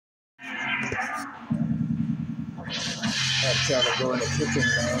Had to tell her to go in the kitchen,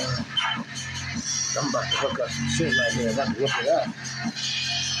 man. I'm about to hook up some shit right here. I'm about to whip it up.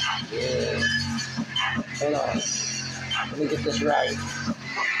 Yeah. Hold on. Let me get this right.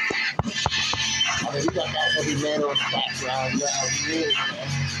 I mean, we got that heavy metal in the background. Yeah, we is, man.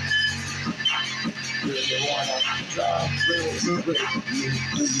 Do you wanna drive race with me?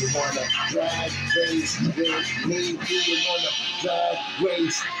 Do you wanna drag race with me? Do you wanna drag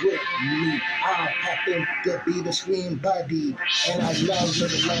race with me? I happen to be the screen buddy, and I love you.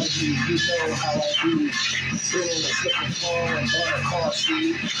 You know how I do. Been in a slipping phone and bought a car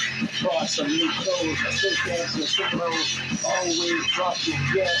seat. Bought some new clothes. I still dance with the road. Always dropping,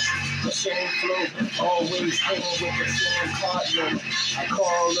 yes. The same flow, always hanging with the same partner. I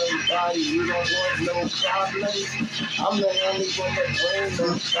call everybody, you don't want no problems. I'm the only one that brings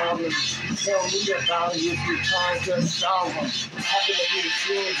no problems. Tell me about it if you're trying to solve them. Happen to be the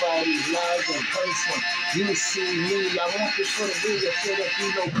same body, live in person. You see me, I want this for the real, so there be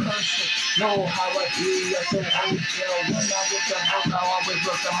no person. Know how I be at the hotel. When I get the house, I always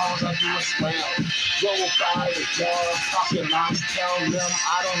look the house, I do a swell. Go by the job, talking lots, tell them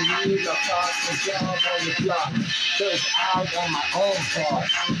I don't need a fucking job on the block. Cause I am my own boss.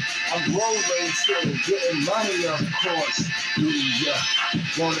 I'm road racing, getting money of course. Do ya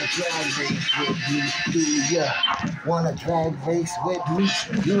wanna drag race with me? Do ya wanna drag race with me?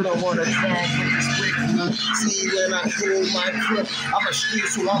 You don't wanna drag race with me. See when I pull my clip, I'm a street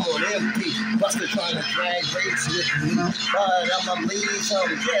so I'm on empty. Buster trying to drag race with me. But I'ma leave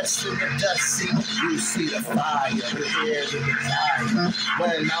some gas in the dust seat. You see the fire, the air in the tire.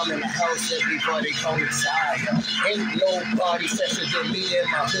 When I'm in the house, everybody call me sire. Ain't nobody special than me in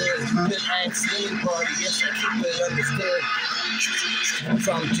my hood. Been ask anybody, yes I keep it understood.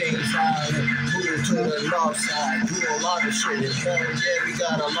 From James Island, moved to the north side, do a lot of shit in hell, yeah, we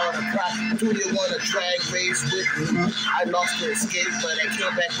got a lot of pride. Do you wanna drag race with me? I lost the escape, but I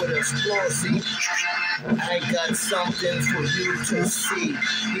came back with a explosive. I got something for you to see.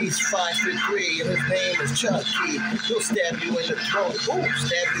 He's 5'3" and his name is Chucky. He'll stab you in the throat, ooh,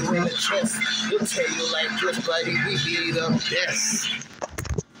 stab you in the chest. He'll tell you like this, buddy, we be the best.